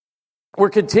We're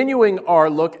continuing our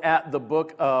look at the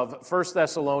book of 1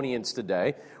 Thessalonians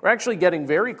today. We're actually getting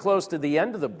very close to the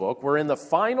end of the book. We're in the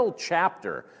final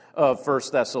chapter of 1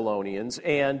 Thessalonians,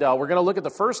 and we're going to look at the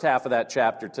first half of that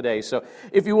chapter today. So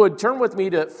if you would, turn with me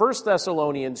to 1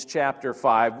 Thessalonians chapter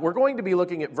 5. We're going to be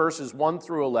looking at verses 1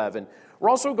 through 11. We're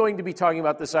also going to be talking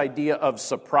about this idea of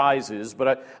surprises,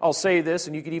 but I'll say this,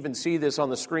 and you can even see this on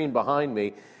the screen behind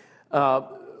me.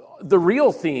 The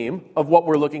real theme of what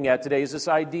we're looking at today is this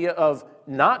idea of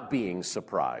not being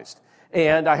surprised.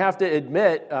 And I have to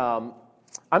admit,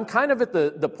 I'm kind of at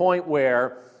the point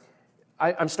where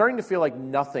I'm starting to feel like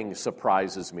nothing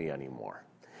surprises me anymore.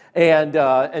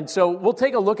 And so we'll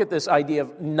take a look at this idea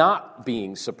of not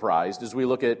being surprised as we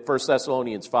look at 1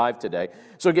 Thessalonians 5 today.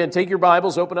 So again, take your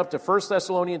Bibles, open up to 1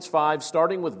 Thessalonians 5,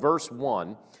 starting with verse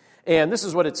 1. And this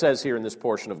is what it says here in this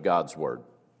portion of God's Word.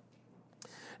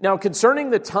 Now,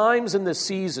 concerning the times and the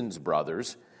seasons,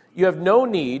 brothers, you have no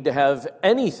need to have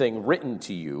anything written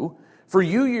to you, for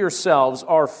you yourselves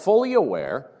are fully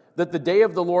aware that the day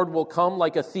of the Lord will come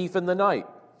like a thief in the night.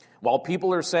 While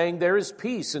people are saying there is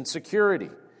peace and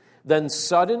security, then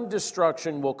sudden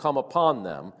destruction will come upon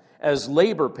them, as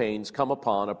labor pains come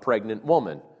upon a pregnant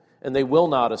woman, and they will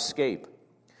not escape.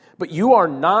 But you are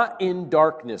not in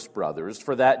darkness, brothers,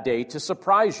 for that day to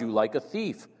surprise you like a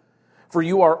thief. For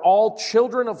you are all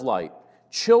children of light,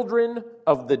 children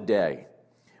of the day.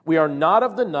 We are not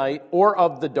of the night or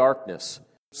of the darkness.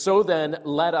 So then,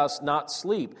 let us not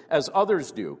sleep as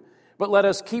others do, but let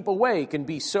us keep awake and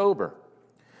be sober.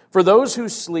 For those who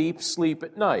sleep, sleep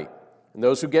at night, and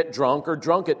those who get drunk are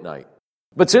drunk at night.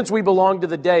 But since we belong to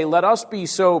the day, let us be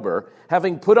sober,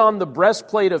 having put on the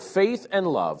breastplate of faith and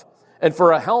love, and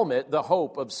for a helmet, the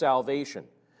hope of salvation.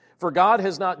 For God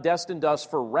has not destined us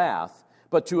for wrath,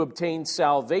 but to obtain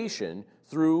salvation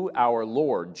through our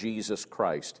Lord Jesus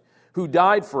Christ, who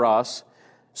died for us,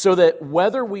 so that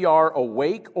whether we are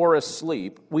awake or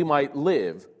asleep, we might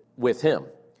live with him.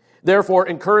 Therefore,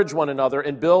 encourage one another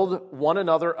and build one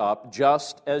another up,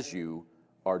 just as you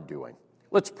are doing.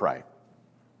 Let's pray.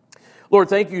 Lord,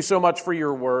 thank you so much for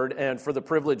your word and for the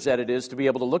privilege that it is to be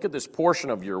able to look at this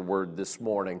portion of your word this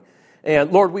morning.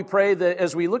 And Lord, we pray that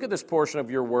as we look at this portion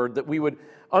of your word, that we would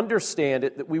understand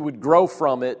it, that we would grow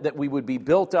from it, that we would be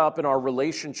built up in our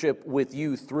relationship with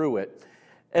you through it,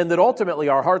 and that ultimately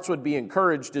our hearts would be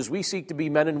encouraged as we seek to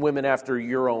be men and women after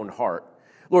your own heart.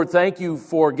 Lord, thank you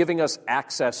for giving us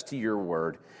access to your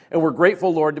word. And we're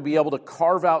grateful, Lord, to be able to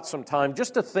carve out some time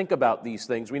just to think about these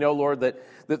things. We know, Lord, that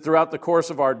throughout the course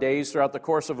of our days, throughout the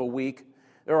course of a week,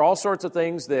 there are all sorts of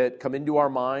things that come into our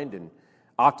mind and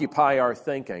occupy our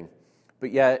thinking.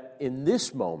 But yet, in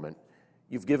this moment,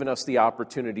 you've given us the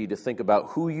opportunity to think about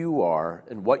who you are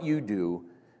and what you do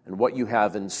and what you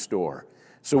have in store.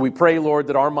 So we pray, Lord,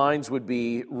 that our minds would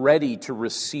be ready to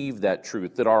receive that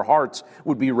truth, that our hearts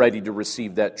would be ready to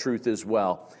receive that truth as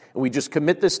well. And we just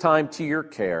commit this time to your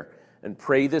care and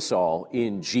pray this all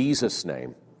in Jesus'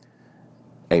 name.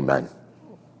 Amen.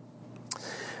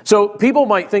 So people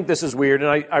might think this is weird,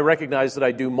 and I recognize that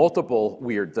I do multiple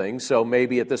weird things, so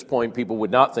maybe at this point people would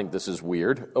not think this is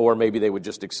weird, or maybe they would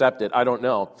just accept it. I don't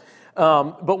know.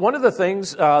 But one of the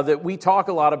things that we talk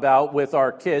a lot about with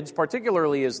our kids,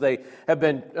 particularly as they have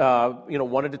been,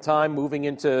 one at a time moving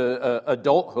into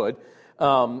adulthood,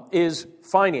 is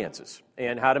finances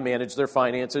and how to manage their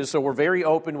finances. So we're very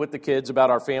open with the kids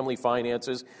about our family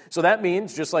finances. So that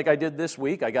means, just like I did this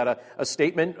week, I got a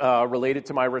statement related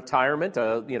to my retirement.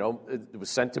 It was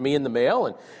sent to me in the mail,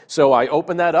 and so I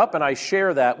open that up and I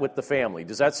share that with the family.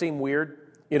 Does that seem weird?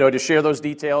 To share those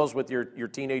details with your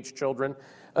teenage children?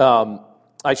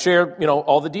 I share,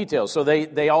 all the details. So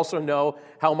they also know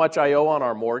how much I owe on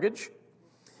our mortgage.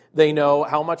 They know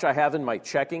how much I have in my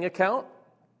checking account.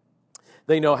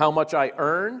 They know how much I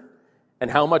earn and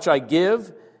how much I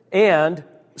give, and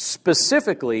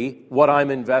specifically what I'm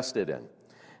invested in.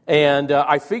 And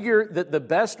I figure that the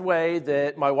best way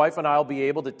that my wife and I will be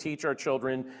able to teach our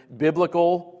children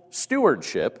biblical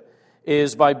stewardship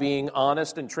is by being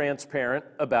honest and transparent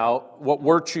about what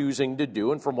we're choosing to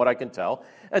do, and from what I can tell,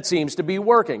 it seems to be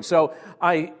working. So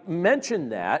I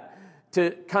mentioned that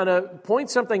to kind of point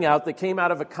something out that came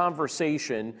out of a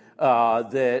conversation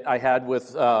that I had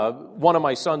with one of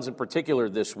my sons in particular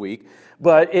this week,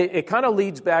 but it kind of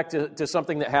leads back to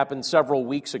something that happened several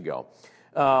weeks ago.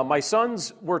 My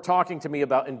sons were talking to me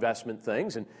about investment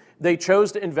things, and they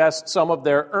chose to invest some of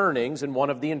their earnings in one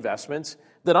of the investments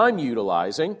that I'm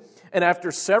utilizing. And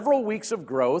after several weeks of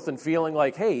growth and feeling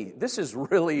like, hey, this is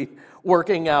really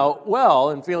working out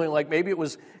well, and feeling like maybe it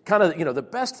was kind of, the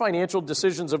best financial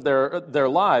decisions of their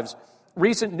lives,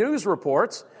 recent news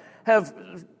reports have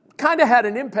kind of had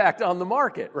an impact on the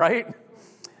market, right?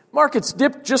 Markets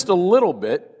dipped just a little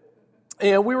bit.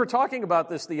 And we were talking about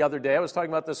this the other day. I was talking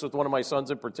about this with one of my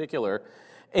sons in particular.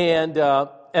 And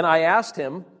I asked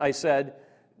him, I said,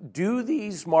 do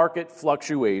these market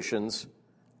fluctuations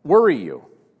worry you?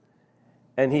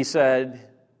 And he said,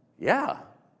 yeah,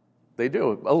 they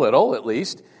do, a little at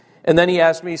least. And then he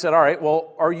asked me, he said, all right,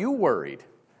 well, are you worried?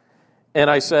 And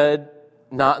I said,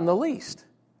 not in the least.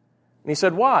 And he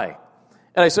said, why?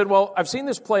 And I said, well, I've seen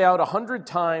this play out 100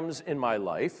 times in my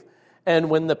life, and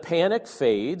when the panic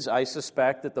fades, I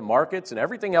suspect that the markets and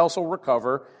everything else will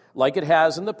recover like it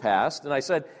has in the past. And I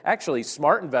said, actually,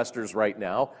 smart investors right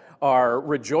now are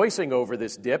rejoicing over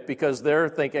this dip because they're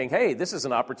thinking, hey, this is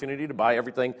an opportunity to buy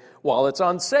everything while it's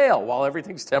on sale, while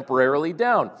everything's temporarily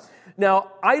down.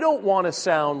 Now, I don't want to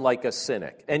sound like a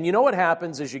cynic. And you know what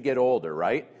happens as you get older,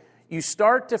 right? You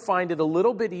start to find it a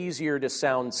little bit easier to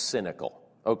sound cynical,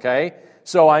 okay?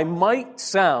 So I might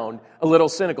sound a little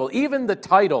cynical. Even the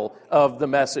title of the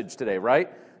message today, right?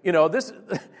 You know, this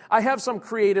I have some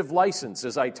creative license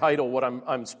as I title what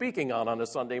I'm speaking on a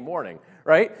Sunday morning,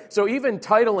 right? So even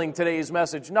titling today's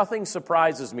message, nothing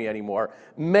surprises me anymore,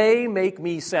 may make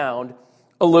me sound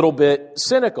a little bit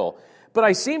cynical. But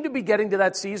I seem to be getting to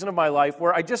that season of my life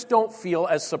where I just don't feel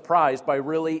as surprised by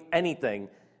really anything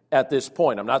at this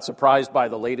point. I'm not surprised by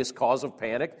the latest cause of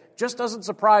panic. Just doesn't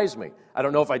surprise me. I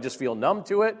don't know if I just feel numb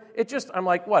to it. I'm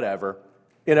like, whatever.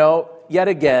 You know, yet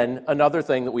again, another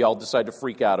thing that we all decide to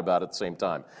freak out about at the same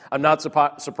time. I'm not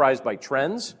surprised by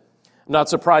trends. I'm not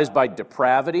surprised by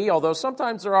depravity, although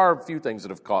sometimes there are a few things that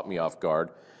have caught me off guard.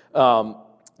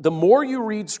 The more you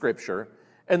read Scripture,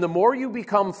 and the more you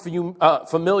become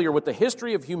familiar with the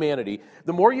history of humanity,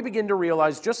 the more you begin to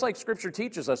realize, just like Scripture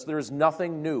teaches us, there is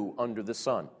nothing new under the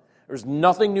sun. There's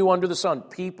nothing new under the sun.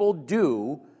 People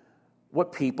do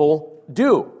what people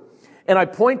do. And I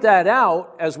point that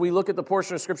out as we look at the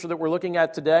portion of Scripture that we're looking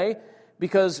at today,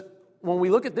 because when we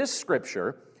look at this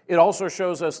Scripture, it also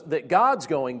shows us that God's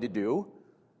going to do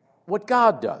what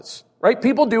God does. Right?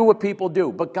 People do what people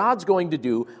do, but God's going to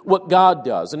do what God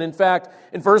does. And in fact,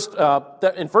 in 1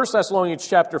 Thessalonians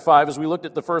chapter 5, as we looked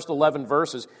at the first 11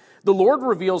 verses, the Lord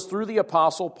reveals through the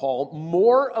Apostle Paul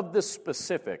more of the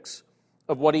specifics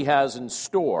of what he has in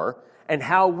store and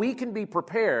how we can be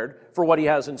prepared for what he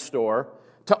has in store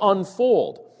to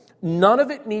unfold. None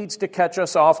of it needs to catch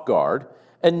us off guard,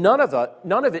 and none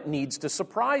of it needs to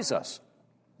surprise us.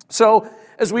 So,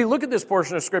 as we look at this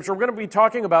portion of Scripture, we're going to be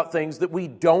talking about things that we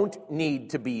don't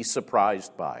need to be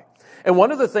surprised by. And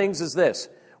one of the things is this: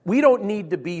 we don't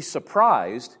need to be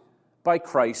surprised by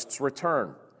Christ's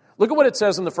return. Look at what it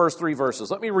says in the first 3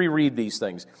 verses. Let me reread these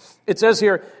things. It says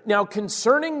here, "Now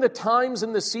concerning the times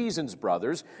and the seasons,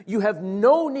 brothers, you have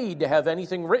no need to have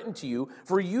anything written to you,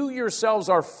 for you yourselves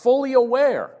are fully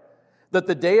aware that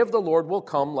the day of the Lord will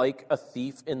come like a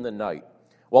thief in the night.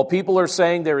 While people are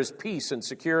saying there is peace and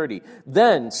security,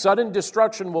 then sudden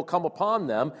destruction will come upon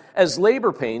them as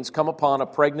labor pains come upon a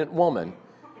pregnant woman,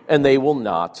 and they will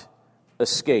not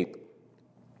escape."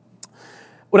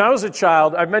 When I was a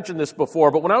child, I've mentioned this before,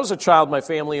 but when I was a child, my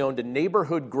family owned a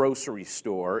neighborhood grocery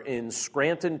store in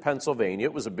Scranton, Pennsylvania.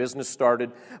 It was a business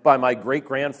started by my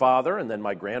great-grandfather, and then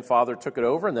my grandfather took it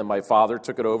over, and then my father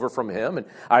took it over from him. And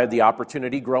I had the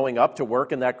opportunity growing up to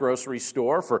work in that grocery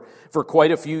store for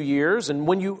quite a few years. And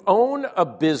when you own a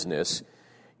business,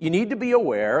 you need to be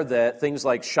aware that things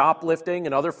like shoplifting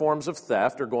and other forms of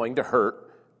theft are going to hurt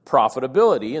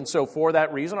profitability. And so for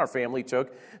that reason, our family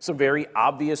took some very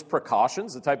obvious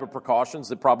precautions, the type of precautions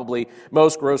that probably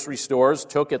most grocery stores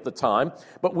took at the time.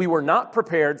 But we were not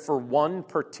prepared for one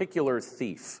particular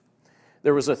thief.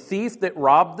 There was a thief that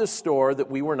robbed the store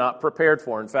that we were not prepared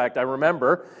for. In fact, I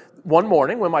remember one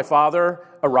morning when my father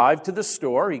arrived to the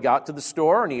store, he got to the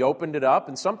store and he opened it up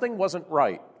and something wasn't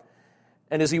right.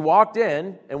 And as he walked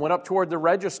in and went up toward the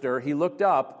register, he looked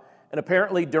up. And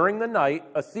apparently during the night,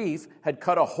 a thief had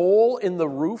cut a hole in the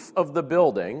roof of the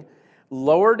building,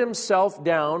 lowered himself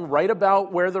down right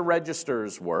about where the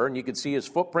registers were, and you could see his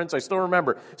footprints. I still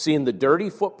remember seeing the dirty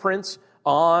footprints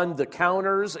on the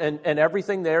counters and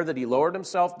everything there that he lowered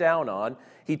himself down on.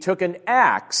 He took an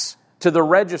axe to the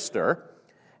register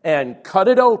and cut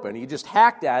it open. He just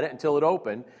hacked at it until it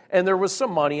opened, and there was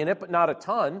some money in it, but not a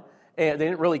ton. And they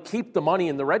didn't really keep the money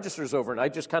in the registers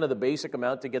overnight, just kind of the basic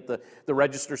amount to get the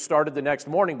register started the next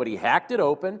morning. But he hacked it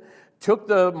open, took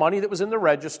the money that was in the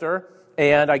register,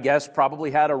 and I guess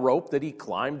probably had a rope that he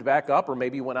climbed back up, or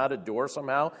maybe went out a door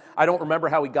somehow. I don't remember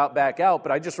how he got back out,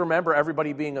 but I just remember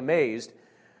everybody being amazed.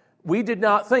 We did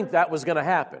not think that was going to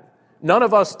happen. None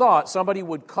of us thought somebody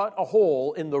would cut a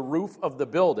hole in the roof of the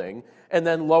building and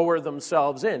then lower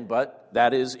themselves in, but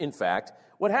that is, in fact,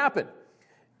 what happened.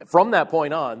 From that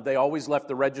point on, they always left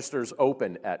the registers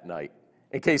open at night.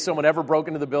 In case someone ever broke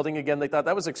into the building again, they thought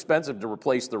that was expensive to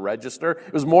replace the register.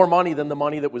 It was more money than the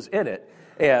money that was in it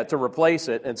to replace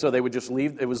it, and so they would just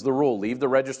leave. It was the rule: leave the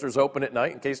registers open at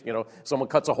night in case someone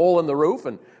cuts a hole in the roof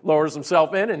and lowers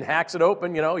himself in and hacks it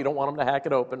open. You don't want them to hack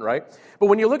it open, right? But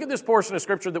when you look at this portion of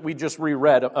Scripture that we just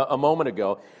reread a moment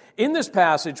ago, in this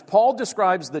passage, Paul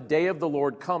describes the day of the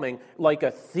Lord coming like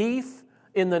a thief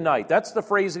in the night. That's the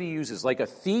phrase that he uses, like a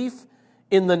thief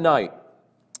in the night.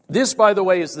 This, by the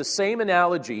way, is the same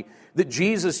analogy that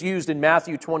Jesus used in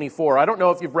Matthew 24. I don't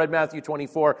know if you've read Matthew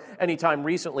 24 anytime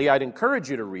recently. I'd encourage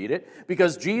you to read it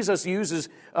because Jesus uses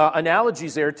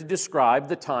analogies there to describe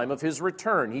the time of his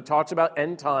return. He talks about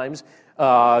end times,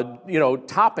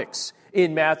 topics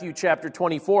in Matthew chapter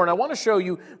 24. And I want to show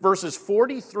you verses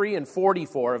 43 and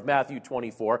 44 of Matthew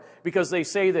 24 because they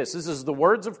say this. This is the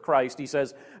words of Christ. He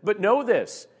says, "But know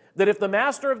this, that if the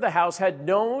master of the house had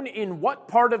known in what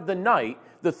part of the night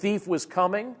the thief was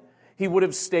coming, he would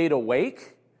have stayed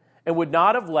awake and would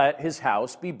not have let his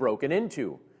house be broken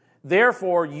into.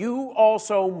 Therefore, you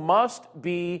also must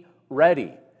be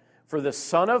ready, for the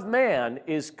Son of Man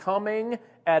is coming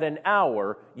at an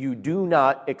hour you do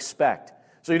not expect."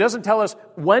 So he doesn't tell us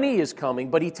when he is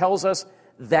coming, but he tells us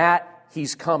that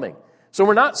he's coming. So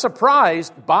we're not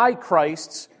surprised by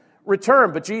Christ's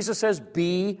return, but Jesus says,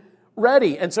 be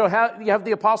ready. And so you have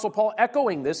the Apostle Paul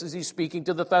echoing this as he's speaking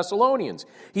to the Thessalonians.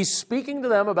 He's speaking to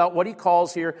them about what he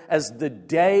calls here as the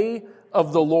day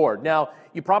of the Lord. Now,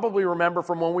 you probably remember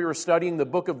from when we were studying the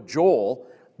book of Joel,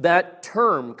 that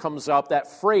term comes up,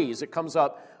 that phrase, it comes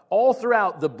up all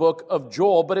throughout the book of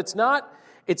Joel, but it's not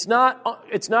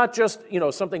just,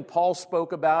 something Paul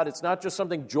spoke about. It's not just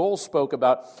something Joel spoke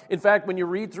about. In fact, when you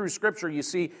read through Scripture, you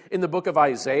see in the book of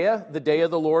Isaiah, the day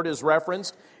of the Lord is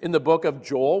referenced. In the book of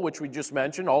Joel, which we just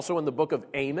mentioned, also in the book of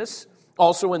Amos,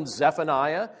 also in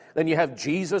Zephaniah. Then you have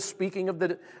Jesus speaking of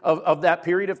that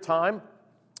period of time.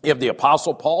 You have the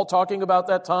Apostle Paul talking about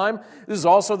that time. This is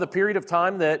also the period of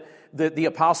time that the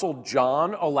Apostle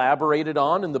John elaborated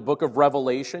on in the book of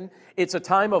Revelation. It's a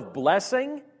time of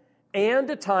blessing and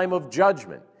a time of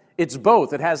judgment. It's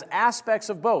both. It has aspects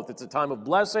of both. It's a time of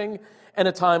blessing and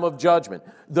a time of judgment.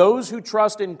 Those who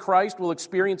trust in Christ will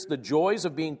experience the joys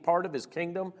of being part of his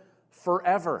kingdom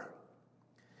forever.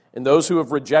 And those who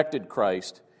have rejected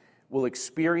Christ will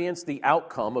experience the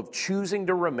outcome of choosing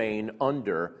to remain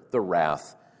under the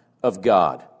wrath of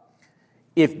God.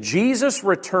 If Jesus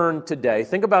returned today,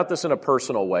 think about this in a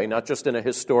personal way, not just in a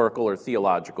historical or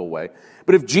theological way,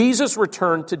 but if Jesus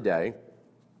returned today,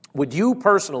 would you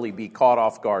personally be caught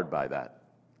off guard by that?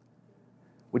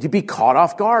 Would you be caught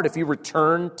off guard if he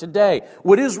returned today?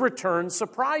 Would his return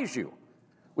surprise you?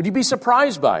 Would you be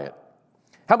surprised by it?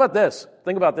 How about this?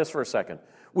 Think about this for a second.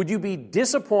 Would you be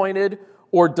disappointed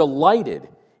or delighted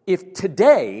if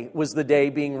today was the day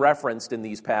being referenced in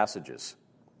these passages?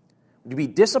 Would you be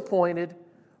disappointed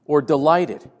or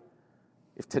delighted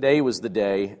if today was the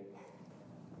day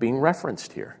being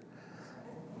referenced here?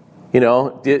 Do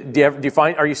you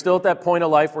find, are you still at that point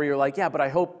of life where you're like, yeah, but I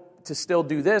hope to still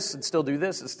do this and still do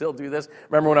this and still do this?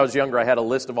 Remember when I was younger, I had a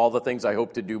list of all the things I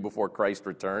hoped to do before Christ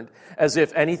returned, as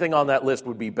if anything on that list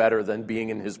would be better than being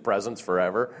in his presence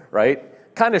forever,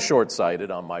 right? Kind of short-sighted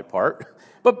on my part,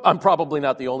 but I'm probably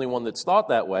not the only one that's thought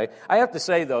that way. I have to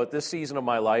say, though, at this season of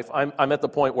my life, I'm at the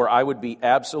point where I would be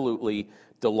absolutely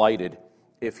delighted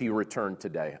if he returned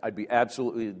today. I'd be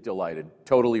absolutely delighted,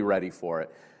 totally ready for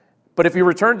it. But if he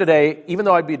returned today, even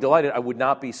though I'd be delighted, I would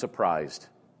not be surprised.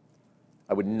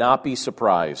 I would not be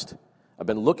surprised. I've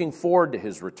been looking forward to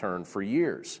his return for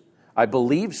years. I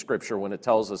believe Scripture when it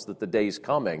tells us that the day's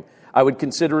coming. I would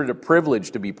consider it a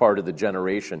privilege to be part of the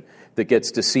generation that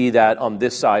gets to see that on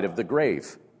this side of the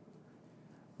grave.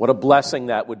 What a blessing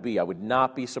that would be. I would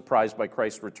not be surprised by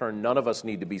Christ's return. None of us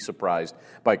need to be surprised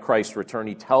by Christ's return.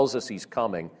 He tells us he's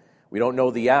coming. We don't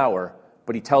know the hour,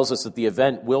 but he tells us that the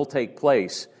event will take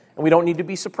place. And we don't need to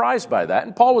be surprised by that.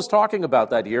 And Paul was talking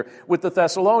about that here with the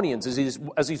Thessalonians as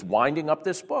he's winding up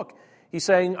this book. He's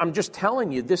saying, I'm just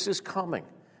telling you, this is coming.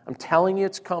 I'm telling you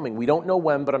it's coming. We don't know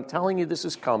when, but I'm telling you this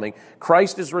is coming.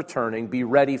 Christ is returning. Be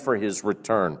ready for his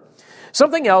return.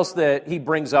 Something else that he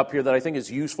brings up here that I think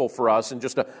is useful for us and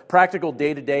just a practical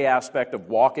day-to-day aspect of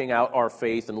walking out our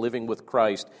faith and living with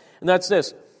Christ, and that's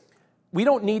this. We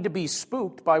don't need to be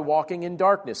spooked by walking in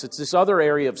darkness. It's this other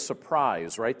area of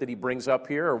surprise, right, that he brings up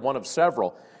here, or one of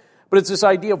several. But it's this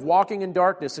idea of walking in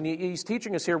darkness, and he's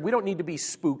teaching us here we don't need to be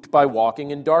spooked by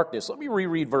walking in darkness. Let me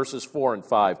reread verses 4 and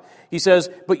 5. He says,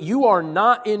 "But you are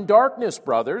not in darkness,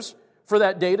 brothers, for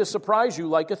that day to surprise you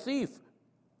like a thief.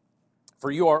 For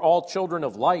you are all children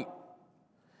of light,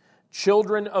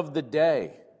 children of the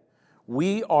day.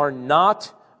 We are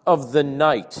not of the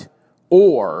night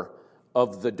or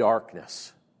of the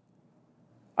darkness."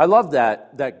 I love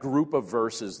that group of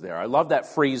verses there. I love that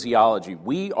phraseology.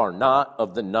 We are not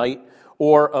of the night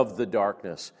or of the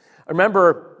darkness. I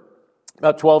remember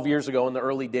about 12 years ago in the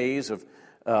early days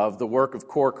of the work of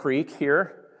Core Creek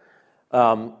here,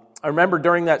 I remember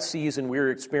during that season we were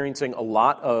experiencing a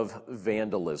lot of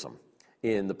vandalism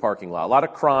in the parking lot. A lot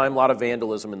of crime, a lot of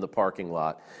vandalism in the parking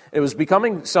lot. It was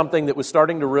becoming something that was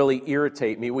starting to really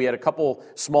irritate me. We had a couple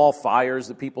small fires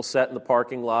that people set in the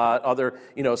parking lot.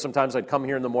 Sometimes I'd come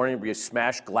here in the morning and we'd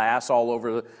smash glass all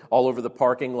over the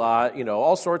parking lot,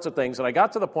 all sorts of things. And I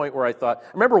got to the point where I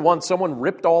remember once someone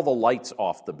ripped all the lights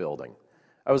off the building.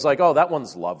 I was like, oh, that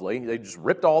one's lovely. They just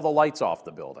ripped all the lights off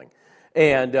the building.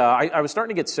 And I was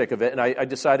starting to get sick of it, and I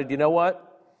decided, you know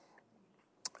what?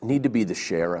 I need to be the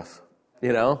sheriff.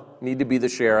 Need to be the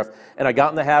sheriff. And I got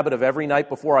in the habit of every night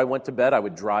before I went to bed, I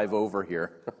would drive over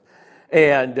here.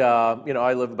 And,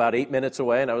 I live about 8 minutes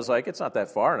away, and I was like, it's not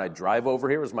that far. And I'd drive over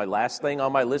here. It was my last thing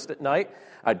on my list at night.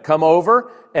 I'd come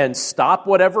over and stop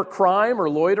whatever crime or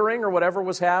loitering or whatever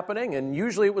was happening. And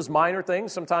usually it was minor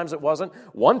things. Sometimes it wasn't.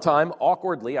 One time,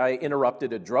 awkwardly, I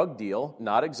interrupted a drug deal.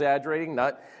 Not exaggerating,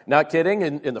 not kidding.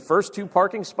 In the first 2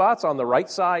 parking spots on the right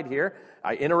side here,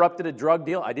 I interrupted a drug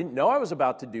deal. I didn't know I was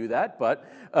about to do that, but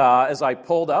as I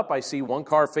pulled up, I see one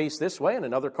car face this way and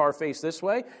another car face this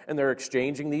way, and they're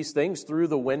exchanging these things through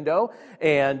the window.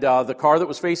 And the car that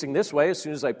was facing this way, as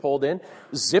soon as I pulled in,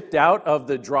 zipped out of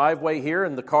the driveway here,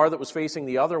 and the car that was facing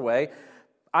the other way,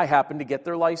 I happened to get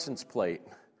their license plate.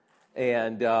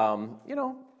 And,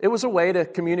 it was a way to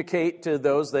communicate to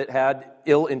those that had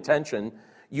ill intention,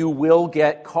 you will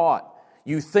get caught.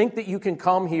 You think that you can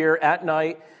come here at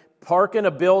night, park in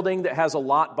a building that has a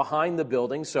lot behind the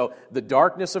building, so the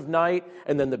darkness of night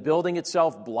and then the building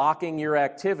itself blocking your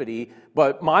activity.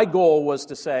 But my goal was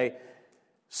to say,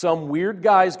 some weird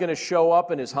guy's going to show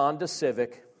up in his Honda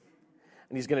Civic,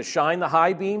 and he's going to shine the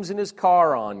high beams in his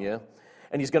car on you,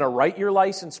 and he's going to write your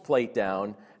license plate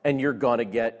down, and you're going to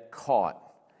get caught.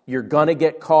 You're going to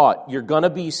get caught. You're going to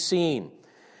be seen.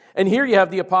 And here you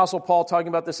have the Apostle Paul talking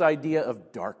about this idea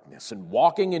of darkness and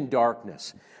walking in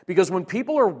darkness. Because when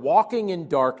people are walking in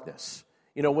darkness,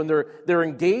 when they're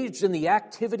engaged in the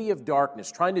activity of darkness,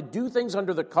 trying to do things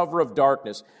under the cover of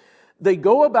darkness, they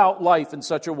go about life in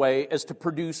such a way as to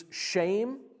produce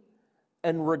shame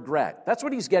and regret. That's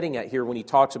what he's getting at here when he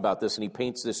talks about this and he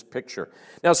paints this picture.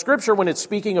 Now, Scripture, when it's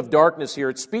speaking of darkness here,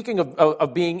 it's speaking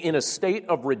of being in a state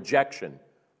of rejection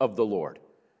of the Lord.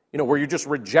 Where you're just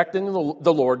rejecting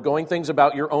the Lord, going things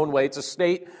about your own way. It's a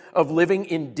state of living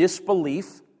in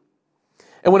disbelief.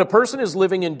 And when a person is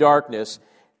living in darkness,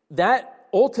 that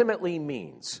ultimately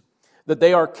means that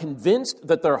they are convinced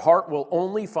that their heart will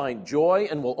only find joy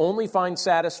and will only find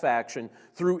satisfaction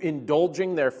through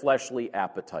indulging their fleshly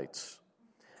appetites.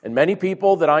 And many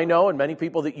people that I know and many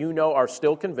people that you know are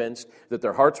still convinced that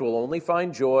their hearts will only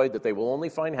find joy, that they will only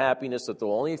find happiness, that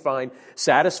they'll only find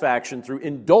satisfaction through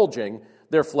indulging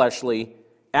their fleshly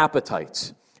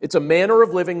appetites. It's a manner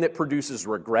of living that produces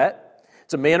regret.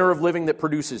 It's a manner of living that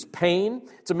produces pain.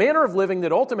 It's a manner of living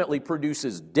that ultimately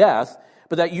produces death,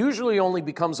 but that usually only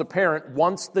becomes apparent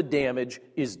once the damage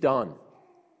is done.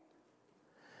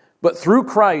 But through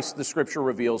Christ, the Scripture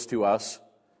reveals to us,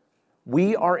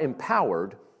 we are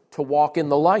empowered to walk in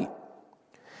the light.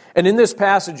 And in this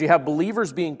passage, you have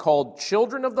believers being called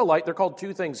children of the light. They're called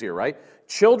 2 things here, right?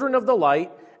 Children of the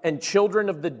light and children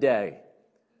of the day.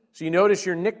 So you notice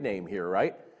your nickname here,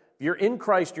 right? If you're in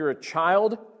Christ, you're a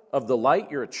child of the light,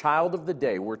 you're a child of the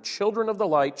day. We're children of the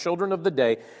light, children of the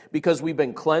day, because we've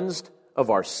been cleansed of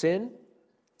our sin.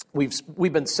 We've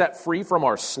been set free from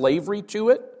our slavery to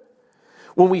it.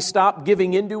 When we stop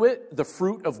giving into it, the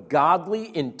fruit of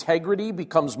godly integrity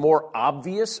becomes more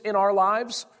obvious in our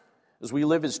lives as we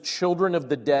live as children of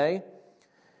the day.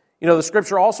 The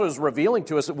Scripture also is revealing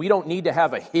to us that we don't need to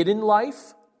have a hidden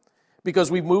life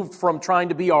because we've moved from trying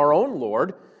to be our own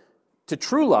Lord to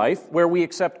true life where we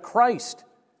accept Christ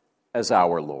as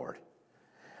our Lord.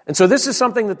 And so this is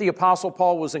something that the Apostle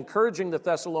Paul was encouraging the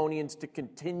Thessalonians to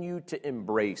continue to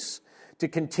embrace, to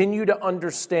continue to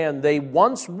understand. They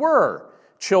once were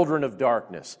children of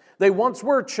darkness. They once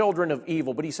were children of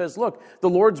evil. But he says, look, the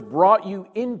Lord's brought you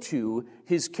into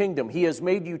His kingdom. He has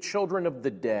made you children of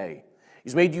the day.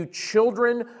 He's made you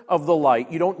children of the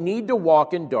light. You don't need to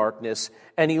walk in darkness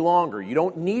any longer. You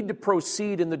don't need to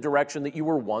proceed in the direction that you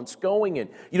were once going in.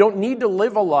 You don't need to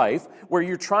live a life where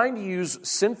you're trying to use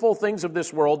sinful things of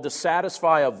this world to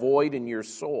satisfy a void in your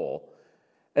soul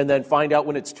and then find out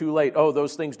when it's too late, oh,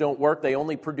 those things don't work. They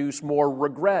only produce more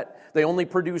regret. They only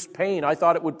produce pain. I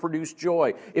thought it would produce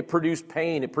joy. It produced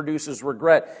pain. It produces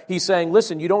regret. He's saying,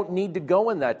 listen, you don't need to go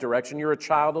in that direction. You're a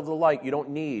child of the light. You don't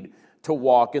need to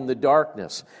walk in the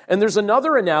darkness. And there's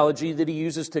another analogy that he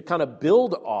uses to kind of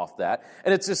build off that,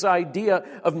 and it's this idea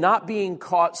of not being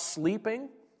caught sleeping,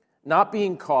 not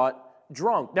being caught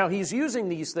drunk. Now, he's using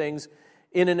these things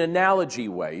in an analogy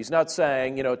way. He's not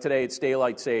saying, today it's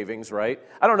daylight savings, right?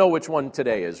 I don't know which one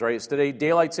today is, right? Is today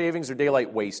daylight savings or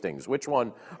daylight wastings? Which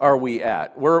one are we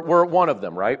at? We're at one of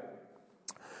them, right?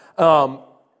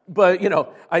 But,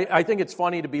 I think it's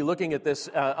funny to be looking at this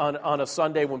on a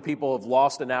Sunday when people have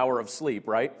lost an hour of sleep,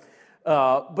 right?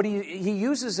 But he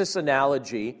uses this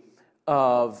analogy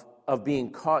of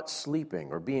being caught sleeping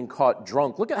or being caught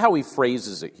drunk. Look at how he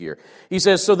phrases it here. He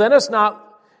says, So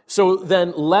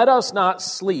then let us not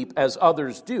sleep as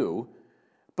others do,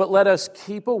 but let us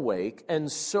keep awake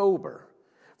and sober.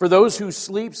 For those who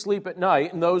sleep, sleep at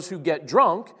night, and those who get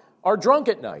drunk are drunk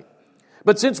at night.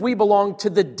 But since we belong to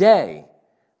the day,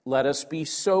 let us be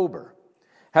sober,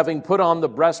 having put on the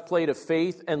breastplate of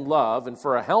faith and love, and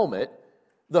for a helmet,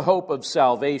 the hope of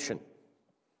salvation.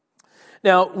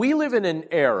 Now, we live in an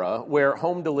era where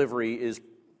home delivery is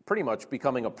pretty much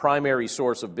becoming a primary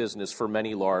source of business for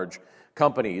many large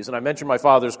companies. And I mentioned my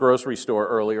father's grocery store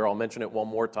earlier. I'll mention it one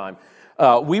more time.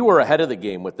 We were ahead of the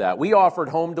game with that. We offered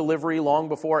home delivery long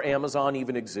before Amazon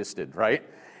even existed, right?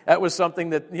 That was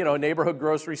something that, a neighborhood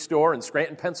grocery store in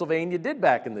Scranton, Pennsylvania did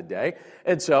back in the day.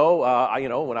 And so,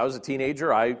 when I was a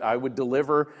teenager, I would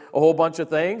deliver a whole bunch of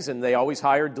things, and they always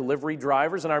hired delivery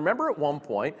drivers. And I remember at one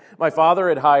point, my father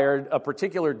had hired a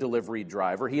particular delivery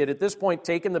driver. He had at this point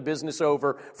taken the business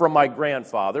over from my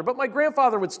grandfather, but my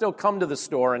grandfather would still come to the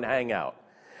store and hang out.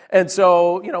 And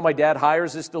so, my dad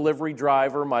hires this delivery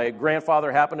driver. My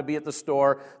grandfather happened to be at the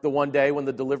store the one day when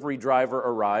the delivery driver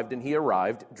arrived, and he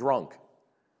arrived drunk.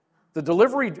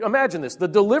 Imagine this, the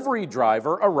delivery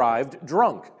driver arrived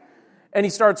drunk. And he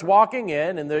starts walking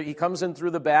in, and he comes in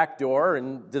through the back door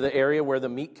and to the area where the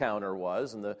meat counter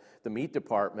was and the meat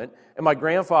department. And my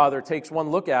grandfather takes one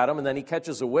look at him, and then he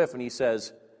catches a whiff, and he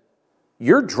says,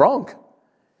 "You're drunk."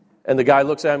 And the guy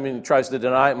looks at him and he tries to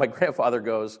deny it. My grandfather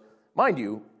goes, mind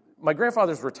you, my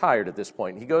grandfather's retired at this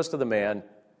point. He goes to the man,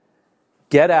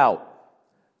 "Get out.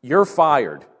 You're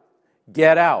fired.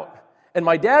 Get out." And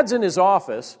my dad's in his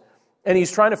office, and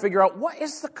he's trying to figure out, what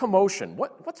is the commotion?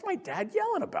 What's my dad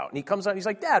yelling about? And he comes out, and he's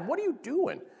like, "Dad, what are you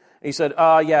doing?" And he said,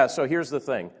 yeah, so here's the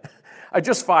thing. I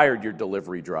just fired your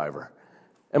delivery driver.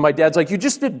 And my dad's like, "You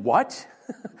just did what?"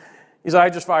 He's like, "I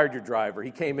just fired your driver.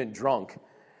 He came in drunk."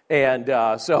 And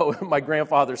so my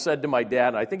grandfather said to my dad,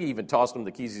 and I think he even tossed him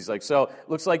the keys. He's like, "So,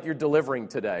 looks like you're delivering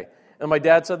today." And my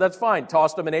dad said, "That's fine."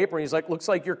 Tossed him an apron. He's like, "Looks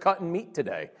like you're cutting meat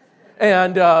today."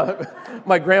 And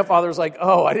my grandfather's like,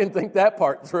 "Oh, I didn't think that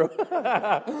part through."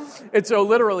 And so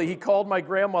literally he called my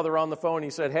grandmother on the phone. He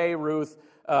said, "Hey, Ruth,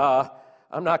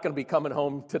 I'm not going to be coming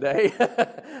home today.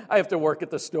 I have to work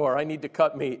at the store. I need to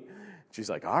cut meat." She's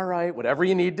like, "All right, whatever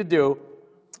you need to do."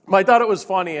 I thought it was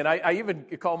funny, and I even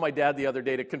called my dad the other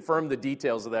day to confirm the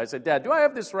details of that. I said, "Dad, do I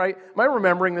have this right? Am I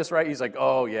remembering this right?" He's like,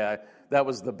 "Oh, yeah, that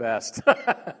was the best."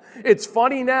 It's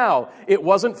funny now. It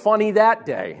wasn't funny that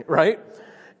day, right?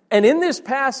 And in this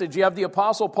passage, you have the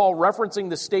Apostle Paul referencing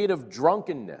the state of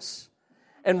drunkenness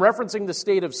and referencing the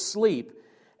state of sleep.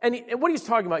 And what he's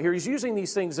talking about here, he's using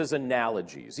these things as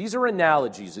analogies. These are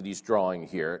analogies that he's drawing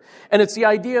here. And it's the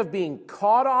idea of being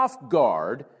caught off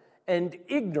guard and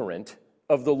ignorant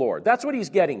of the Lord. That's what he's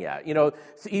getting at.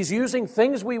 He's using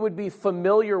things we would be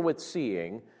familiar with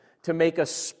seeing to make a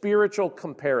spiritual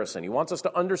comparison. He wants us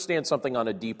to understand something on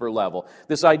a deeper level.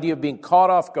 This idea of being caught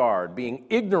off guard, being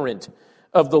ignorant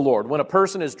of the Lord. When a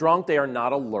person is drunk, they are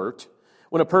not alert.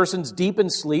 When a person's deep in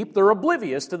sleep, they're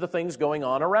oblivious to the things going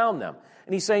on around them.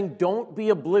 And he's saying, don't be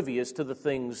oblivious to the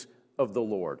things of the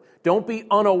Lord. Don't be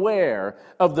unaware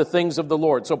of the things of the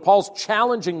Lord. So Paul's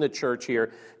challenging the church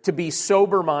here to be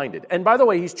sober-minded. And by the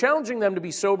way, he's challenging them to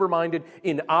be sober-minded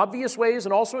in obvious ways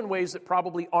and also in ways that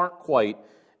probably aren't quite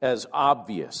as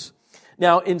obvious.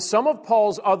 Now, in some of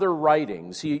Paul's other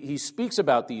writings, he speaks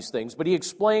about these things, but he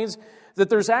explains that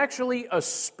there's actually a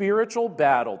spiritual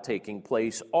battle taking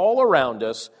place all around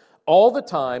us all the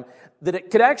time, that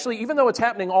it could actually, even though it's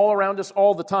happening all around us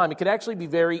all the time, it could actually be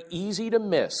very easy to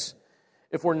miss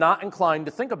if we're not inclined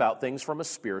to think about things from a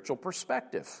spiritual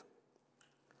perspective.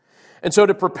 And so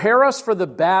to prepare us for the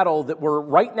battle that we're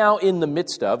right now in the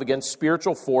midst of against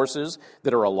spiritual forces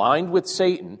that are aligned with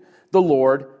Satan, the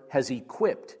Lord has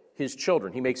equipped his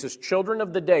children. He makes us children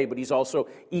of the day, but he's also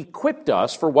equipped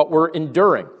us for what we're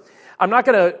enduring. I'm not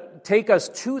going to take us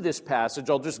to this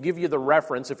passage. I'll just give you the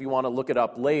reference if you want to look it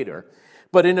up later.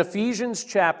 But in Ephesians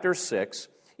chapter 6,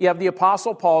 you have the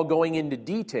Apostle Paul going into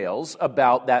details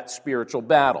about that spiritual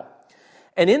battle.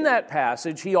 And in that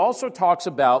passage, he also talks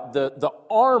about the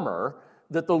armor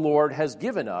that the Lord has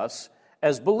given us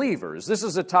as believers. This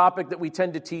is a topic that we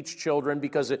tend to teach children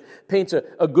because it paints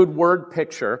a good word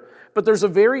picture, but there's a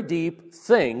very deep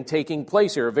thing taking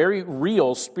place here, a very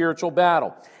real spiritual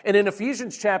battle. And in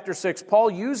Ephesians chapter 6, Paul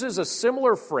uses a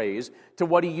similar phrase to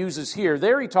what he uses here.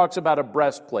 There he talks about a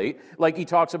breastplate, like he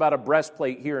talks about a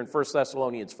breastplate here in 1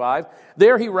 Thessalonians 5.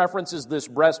 There he references this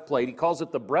breastplate. He calls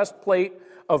it the breastplate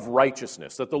of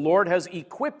righteousness, that the Lord has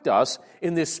equipped us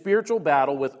in this spiritual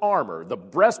battle with armor, the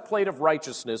breastplate of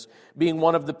righteousness being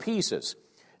one of the pieces.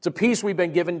 It's a piece we've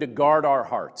been given to guard our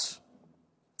hearts.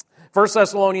 1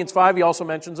 Thessalonians 5, he also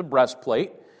mentions a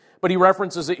breastplate, but he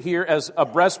references it here as a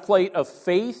breastplate of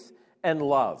faith and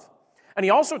love. And he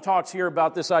also talks here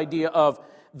about this idea of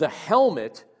the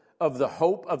helmet of the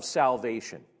hope of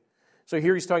salvation. So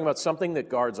here he's talking about something that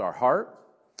guards our heart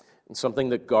and something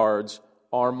that guards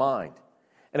our mind.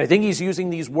 And I think he's using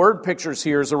these word pictures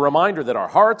here as a reminder that our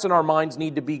hearts and our minds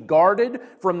need to be guarded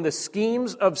from the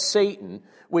schemes of Satan,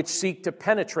 which seek to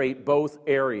penetrate both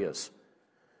areas.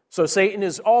 So Satan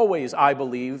is always, I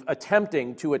believe,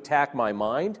 attempting to attack my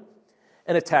mind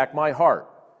and attack my heart.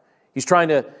 He's trying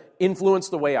to influence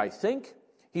the way I think.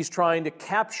 He's trying to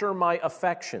capture my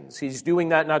affections. He's doing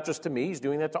that not just to me, he's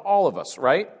doing that to all of us,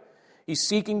 right? He's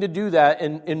seeking to do that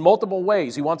in multiple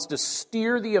ways. He wants to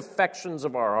steer the affections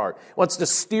of our heart. He wants to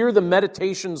steer the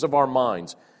meditations of our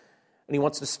minds. And he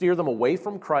wants to steer them away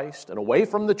from Christ and away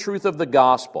from the truth of the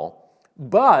gospel.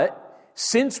 But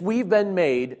since we've been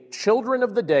made children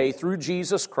of the day through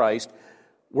Jesus Christ,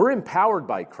 we're empowered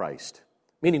by Christ.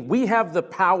 Meaning we have the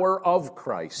power of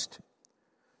Christ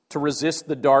to resist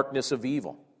the darkness of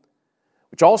evil.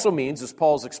 Which also means, as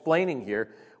Paul's explaining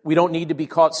here, we don't need to be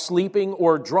caught sleeping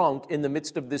or drunk in the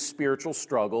midst of this spiritual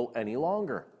struggle any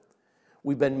longer.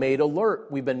 We've been made alert.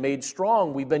 We've been made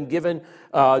strong. We've been given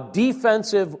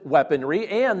defensive weaponry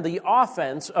and the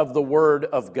offense of the Word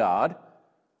of God.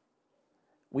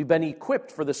 We've been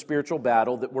equipped for the spiritual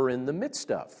battle that we're in the midst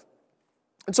of.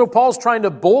 And so Paul's trying to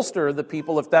bolster the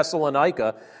people of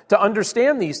Thessalonica to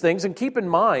understand these things, and keep in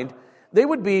mind, they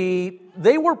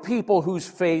were people whose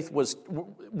faith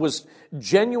was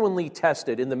genuinely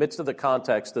tested in the midst of the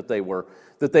context that they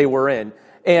were in.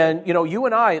 And, you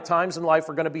and I at times in life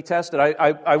are going to be tested.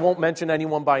 I won't mention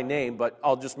anyone by name, but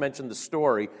I'll just mention the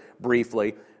story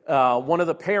briefly. One of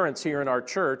the parents here in our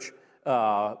church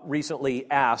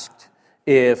recently asked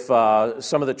if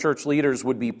some of the church leaders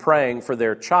would be praying for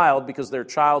their child because their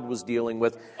child was dealing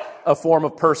with a form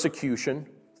of persecution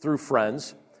through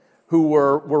friends who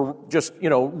were just,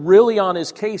 really on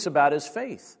his case about his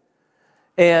faith.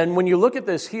 And when you look at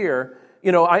this here,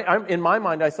 I'm in my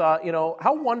mind, I thought,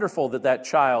 how wonderful that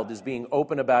child is being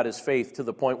open about his faith to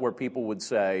the point where people would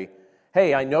say,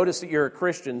 hey, I noticed that you're a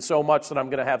Christian so much that I'm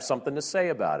going to have something to say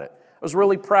about it. I was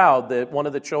really proud that one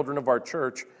of the children of our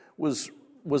church was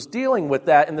dealing with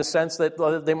that in the sense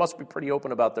that they must be pretty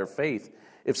open about their faith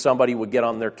if somebody would get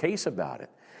on their case about it.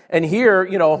 And here,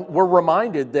 we're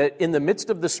reminded that in the midst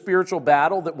of the spiritual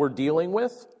battle that we're dealing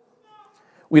with,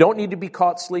 we don't need to be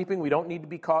caught sleeping. We don't need to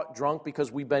be caught drunk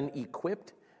because we've been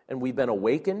equipped and we've been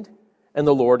awakened, and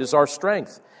the Lord is our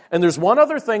strength. And there's one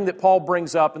other thing that Paul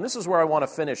brings up, and this is where I want to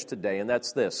finish today, and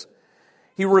that's this.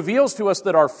 He reveals to us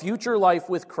that our future life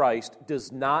with Christ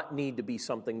does not need to be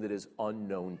something that is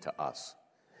unknown to us.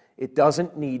 It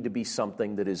doesn't need to be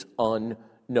something that is unknown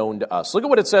to us. Look at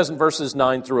what it says in verses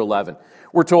 9 through 11.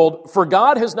 We're told, "For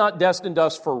God has not destined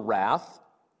us for wrath,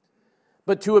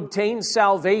 but to obtain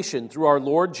salvation through our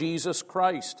Lord Jesus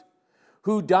Christ,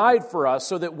 who died for us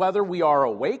so that whether we are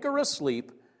awake or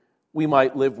asleep, we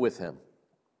might live with him.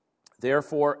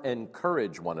 Therefore,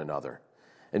 encourage one another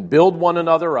and build one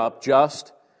another up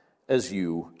just as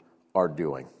you are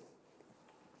doing."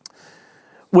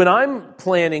 When I'm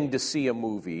planning to see a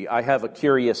movie, I have a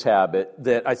curious habit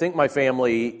that I think my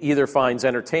family either finds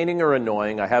entertaining or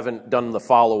annoying. I haven't done the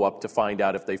follow-up to find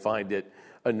out if they find it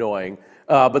annoying.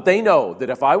 But they know that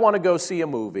if I want to go see a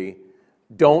movie,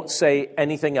 don't say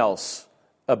anything else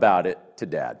about it to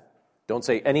Dad. Don't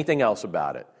say anything else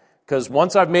about it. Because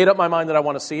once I've made up my mind that I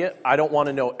want to see it, I don't want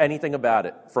to know anything about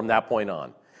it from that point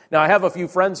on. Now, I have a few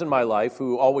friends in my life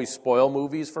who always spoil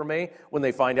movies for me when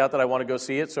they find out that I want to go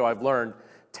see it, so I've learned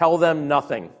tell them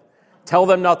nothing. Tell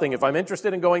them nothing. If I'm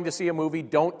interested in going to see a movie,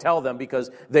 don't tell them because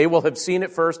they will have seen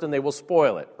it first and they will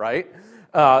spoil it, right?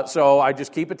 So I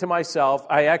just keep it to myself.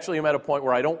 I actually am at a point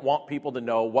where I don't want people to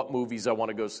know what movies I want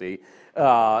to go see.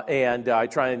 And I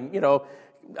try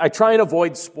and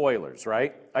avoid spoilers,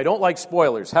 right? I don't like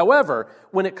spoilers. However,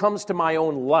 when it comes to my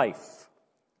own life,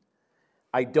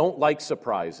 I don't like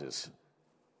surprises.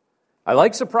 I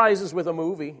like surprises with a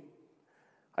movie.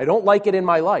 I don't like it in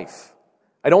my life.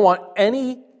 I don't want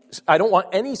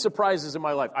any surprises in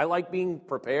my life. I like being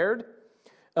prepared.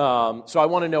 So I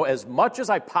want to know as much as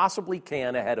I possibly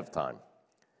can ahead of time.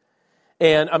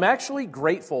 And I'm actually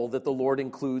grateful that the Lord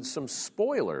includes some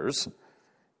spoilers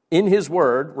in His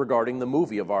Word regarding the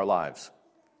movie of our lives.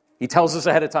 He tells us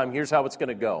ahead of time, here's how it's going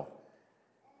to go.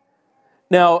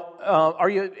 Now,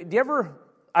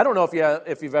 I don't know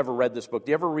if you've ever read this book.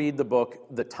 Do you ever read the book,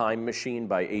 The Time Machine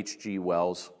by H.G.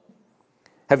 Wells?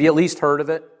 Have you at least heard of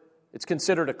it? It's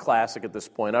considered a classic at this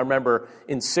point. I remember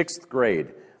in 6th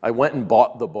grade, I went and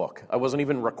bought the book. I wasn't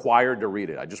even required to read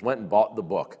it. I just went and bought the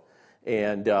book.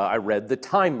 And I read The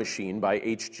Time Machine by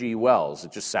H.G. Wells.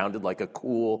 It just sounded like a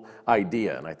cool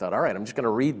idea. And I thought, all right, I'm just going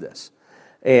to read this.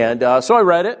 And so I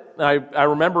read it. I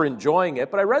remember enjoying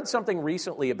it. But I read something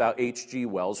recently about H.G.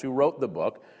 Wells, who wrote the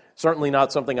book. Certainly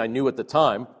not something I knew at the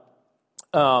time.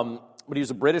 But he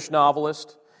was a British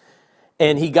novelist.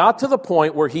 And he got to the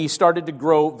point where he started to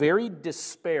grow very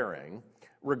despairing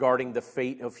regarding the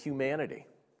fate of humanity.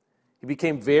 He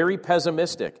became very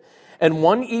pessimistic. And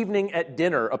one evening at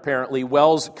dinner, apparently,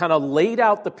 Wells kind of laid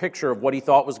out the picture of what he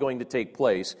thought was going to take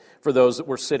place for those that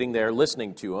were sitting there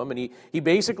listening to him. And he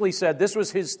basically said, this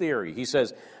was his theory. He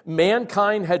says,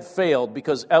 mankind had failed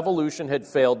because evolution had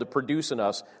failed to produce in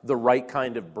us the right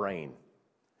kind of brain.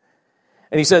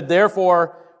 And he said,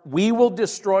 therefore, we will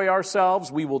destroy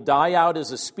ourselves, we will die out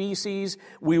as a species,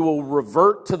 we will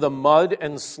revert to the mud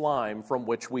and slime from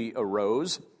which we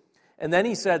arose. And then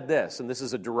he said this, and this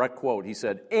is a direct quote, he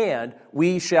said, and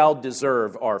we shall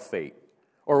deserve our fate.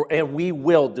 And we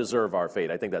will deserve our fate.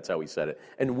 I think that's how he said it.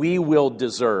 And we will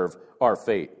deserve our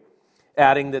fate.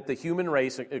 Adding that the human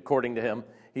race, according to him,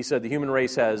 he said the human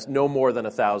race has no more than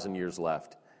 1,000 years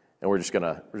left. And we're just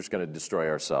gonna destroy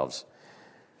ourselves.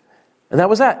 And that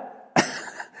was that.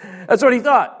 That's what he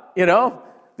thought,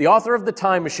 The author of The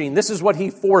Time Machine, this is what he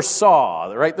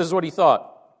foresaw, right? This is what he thought.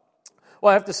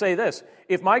 Well, I have to say this.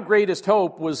 If my greatest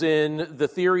hope was in the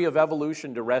theory of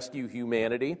evolution to rescue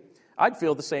humanity, I'd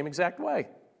feel the same exact way.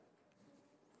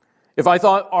 If I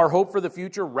thought our hope for the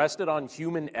future rested on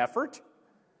human effort,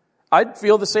 I'd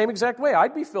feel the same exact way.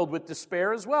 I'd be filled with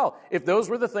despair as well. If those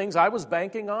were the things I was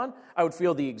banking on, I would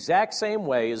feel the exact same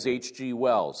way as H.G.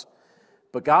 Wells.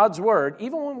 But God's Word,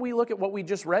 even when we look at what we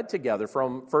just read together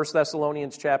from 1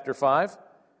 Thessalonians chapter 5,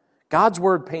 God's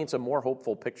Word paints a more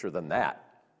hopeful picture than that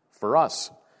for us.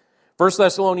 1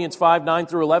 Thessalonians 5, 9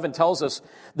 through 11 tells us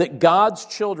that God's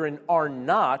children are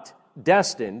not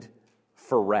destined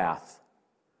for wrath.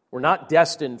 We're not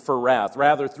destined for wrath.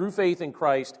 Rather, through faith in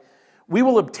Christ, we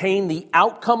will obtain the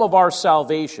outcome of our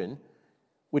salvation,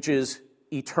 which is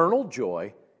eternal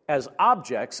joy as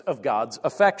objects of God's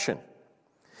affection.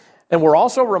 And we're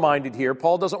also reminded here,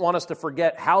 Paul doesn't want us to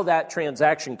forget how that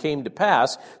transaction came to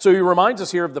pass, so he reminds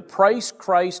us here of the price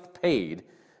Christ paid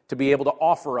to be able to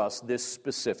offer us this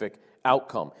specific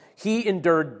outcome. He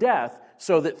endured death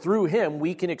so that through him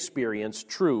we can experience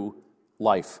true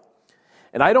life.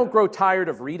 And I don't grow tired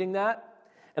of reading that,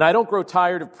 and I don't grow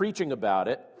tired of preaching about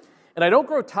it, and I don't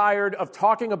grow tired of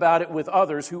talking about it with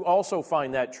others who also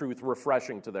find that truth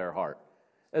refreshing to their heart.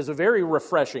 It's a very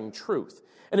refreshing truth.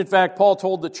 And in fact, Paul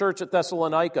told the church at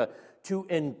Thessalonica to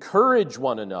encourage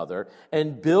one another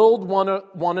and build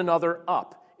one another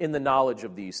up in the knowledge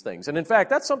of these things. And in fact,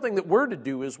 that's something that we're to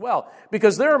do as well,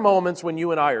 because there are moments when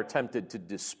you and I are tempted to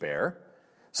despair.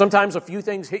 Sometimes a few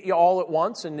things hit you all at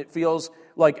once and it feels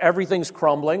like everything's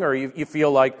crumbling, or you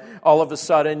feel like all of a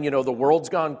sudden, the world's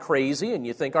gone crazy, and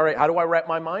you think, all right, how do I wrap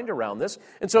my mind around this?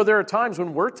 And so there are times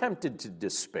when we're tempted to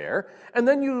despair, and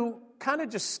then you kind of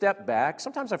just step back.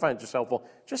 Sometimes I find it just helpful.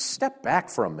 Just step back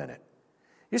for a minute.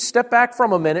 You step back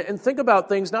from a minute and think about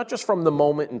things not just from the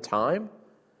moment in time,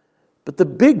 but the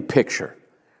big picture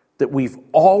that we've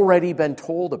already been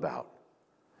told about.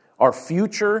 Our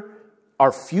future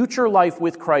life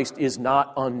with Christ is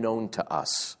not unknown to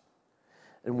us.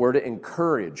 And we're to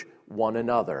encourage one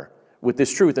another with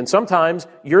this truth. And sometimes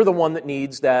you're the one that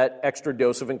needs that extra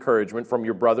dose of encouragement from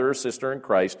your brother or sister in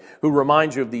Christ who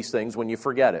reminds you of these things when you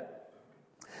forget it.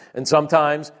 And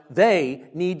sometimes they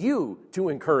need you to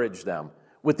encourage them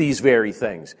with these very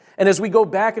things. And as we go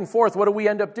back and forth, what do we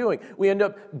end up doing? We end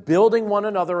up building one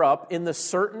another up in the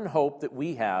certain hope that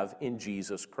we have in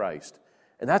Jesus Christ.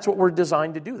 And that's what we're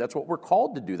designed to do. That's what we're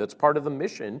called to do. That's part of the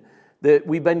mission that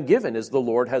we've been given as the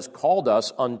Lord has called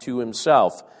us unto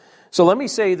himself. So let me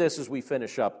say this as we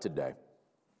finish up today.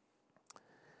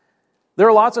 There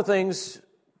are lots of things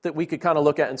that we could kind of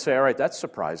look at and say, all right, that's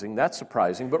surprising,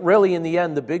 but really in the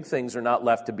end, the big things are not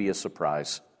left to be a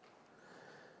surprise.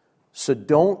 So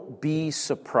don't be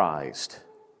surprised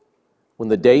when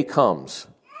the day comes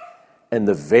and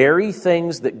the very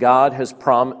things that God has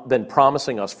been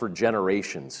promising us for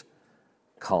generations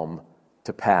come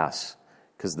to pass.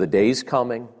 Because the day's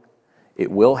coming,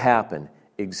 it will happen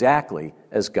exactly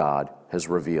as God has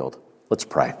revealed. Let's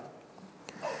pray.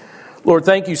 Lord,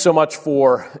 thank you so much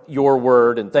for your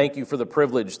word, and thank you for the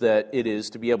privilege that it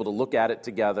is to be able to look at it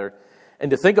together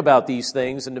and to think about these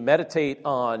things and to meditate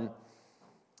on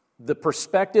the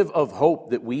perspective of hope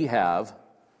that we have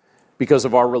because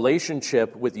of our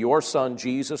relationship with your Son,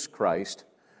 Jesus Christ,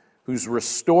 who's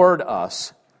restored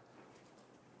us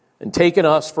and taken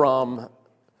us from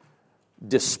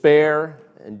despair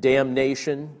and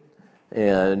damnation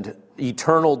and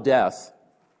eternal death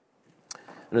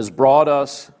and has brought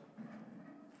us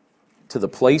to the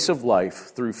place of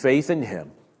life through faith in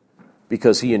him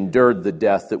because he endured the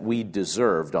death that we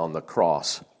deserved on the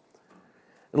cross.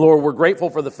 And Lord, we're grateful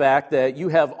for the fact that you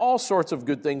have all sorts of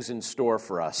good things in store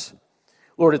for us.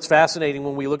 Lord, it's fascinating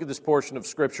when we look at this portion of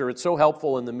Scripture. It's so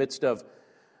helpful in the midst of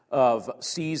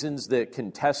seasons that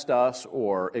can test us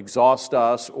or exhaust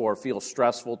us or feel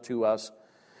stressful to us.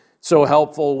 It's so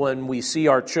helpful when we see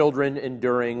our children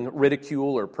enduring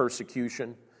ridicule or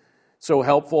persecution. So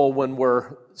helpful when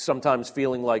we're sometimes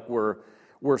feeling like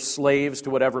we're slaves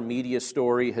to whatever media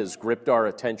story has gripped our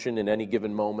attention in any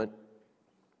given moment.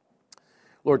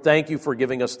 Lord, thank you for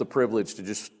giving us the privilege to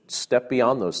just step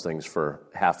beyond those things for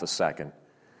half a second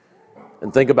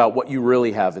and think about what you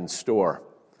really have in store.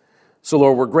 So,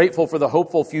 Lord, we're grateful for the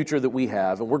hopeful future that we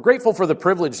have, and we're grateful for the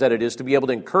privilege that it is to be able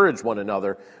to encourage one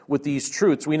another with these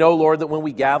truths. We know, Lord, that when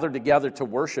we gather together to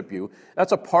worship you,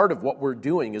 that's a part of what we're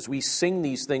doing as we sing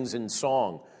these things in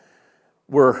song.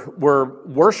 We're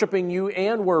worshiping you,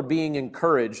 and we're being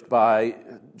encouraged by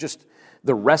just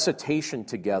the recitation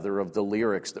together of the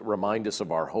lyrics that remind us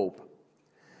of our hope.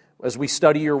 As we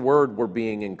study your word, we're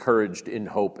being encouraged in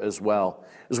hope as well.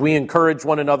 As we encourage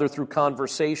one another through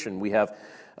conversation, we have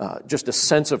just a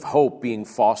sense of hope being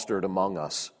fostered among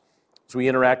us. As we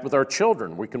interact with our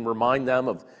children, we can remind them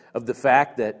of the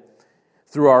fact that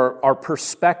through our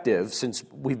perspective, since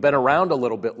we've been around a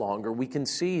little bit longer, we can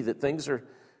see that things are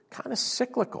kind of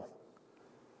cyclical.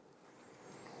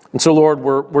 And so, Lord,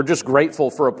 we're just grateful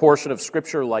for a portion of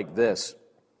Scripture like this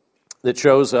that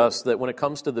shows us that when it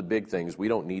comes to the big things, we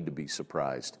don't need to be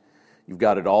surprised. You've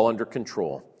got it all under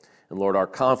control. And Lord, our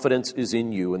confidence is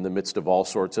in you in the midst of all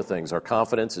sorts of things. Our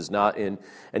confidence is not in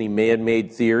any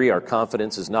man-made theory. Our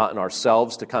confidence is not in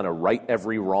ourselves to kind of right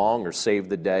every wrong or save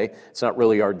the day. It's not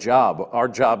really our job. Our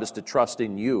job is to trust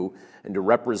in you and to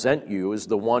represent you as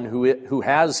the one who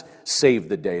has saved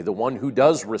the day, the one who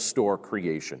does restore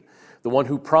creation, the one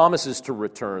who promises to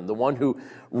return, the one who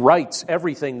rights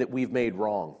everything that we've made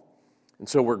wrong. And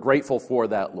so we're grateful for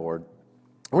that, Lord.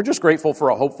 We're just grateful for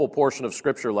a hopeful portion of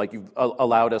Scripture like you've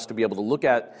allowed us to be able to look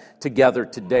at together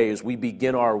today as we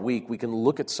begin our week. We can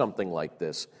look at something like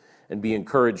this and be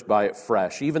encouraged by it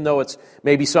fresh. Even though it's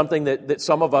maybe something that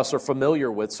some of us are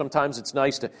familiar with, sometimes it's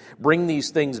nice to bring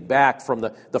these things back from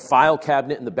the file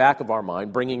cabinet in the back of our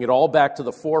mind, bringing it all back to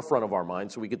the forefront of our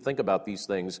mind so we could think about these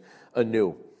things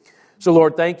anew. So,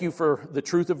 Lord, thank you for the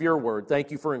truth of your word.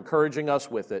 Thank you for encouraging us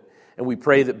with it. And we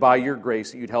pray that by your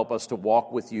grace that you'd help us to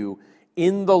walk with you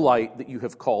in the light that you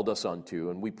have called us unto.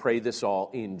 And we pray this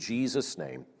all in Jesus'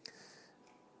 name.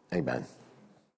 Amen.